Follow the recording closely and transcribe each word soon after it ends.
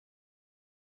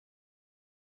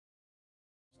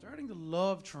Starting to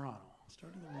love Toronto.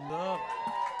 Starting to love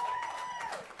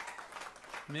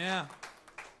it. Yeah.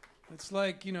 It's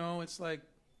like, you know, it's like,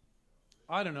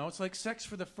 I don't know, it's like sex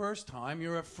for the first time.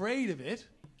 You're afraid of it.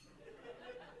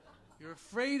 You're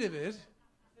afraid of it.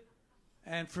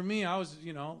 And for me, I was,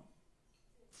 you know,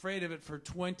 afraid of it for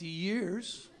 20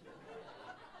 years.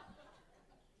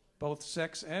 Both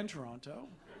sex and Toronto.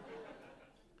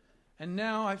 And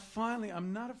now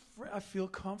I'm not afraid. I feel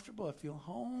comfortable. I feel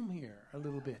home here a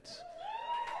little bit.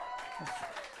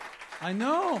 I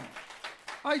know.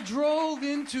 I drove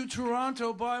into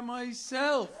Toronto by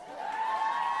myself.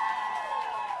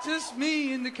 Just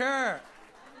me in the car.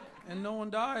 And no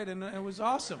one died, and it was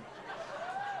awesome.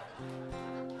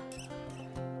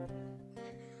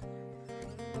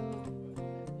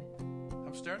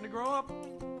 I'm starting to grow up.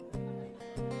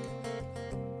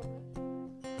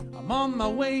 I'm on my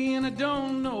way and I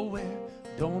don't know where.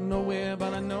 Don't know where,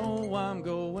 but I know I'm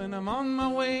going. I'm on my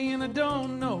way and I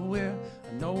don't know where.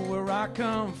 I know where I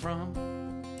come from.